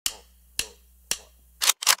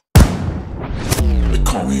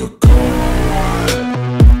call me a god.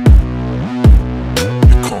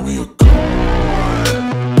 You call me a god.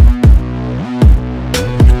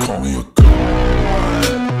 You call me a god.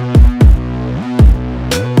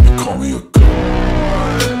 You call me a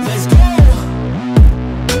god. Let's go.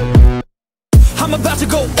 I'm about to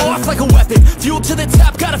go off like a weapon. Fuel to the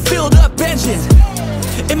top, got a filled up engine.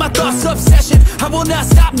 In my thoughts, obsession, I will not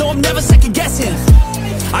stop, no, I'm never second guessing.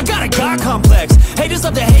 I got a God complex. Haters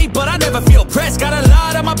love to hate, but I never feel pressed. Got a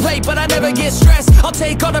lot on my plate, but I never get stressed. I'll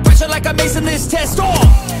take all the pressure like I'm acing this test.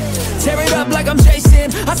 Tear it up like I'm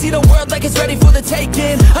Jason. I see the world like it's ready for the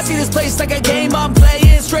taking. I see this place like a game I'm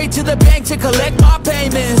playing. Straight to the bank to collect my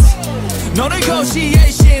payments. No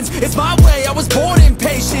negotiations, it's my way, I was born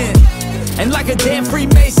impatient. And like a damn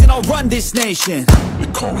Freemason, I'll run this nation. You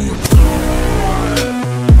call me a god.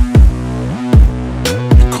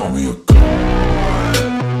 You call me a god.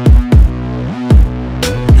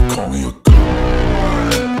 You call me a god.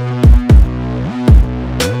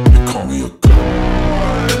 You call me a god.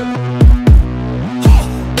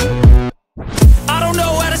 I don't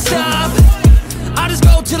know how to stop, I just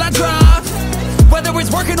go till I drop. Whether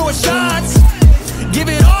it's working or shots, give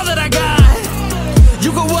it all that I got.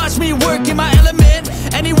 You can watch me work in my element.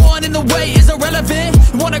 Anyone in the way is irrelevant.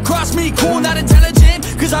 You wanna cross me, cool, not intelligent,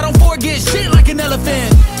 cause I don't forget shit like an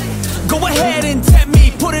elephant. Go ahead and tempt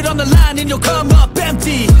me, put it on the line and you'll come up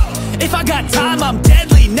empty. If I got time, I'm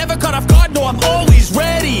deadly. Never caught off guard, no, I'm always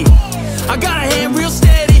ready. I got a hand real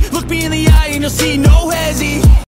steady. Look me in the eye and you'll see no hesi.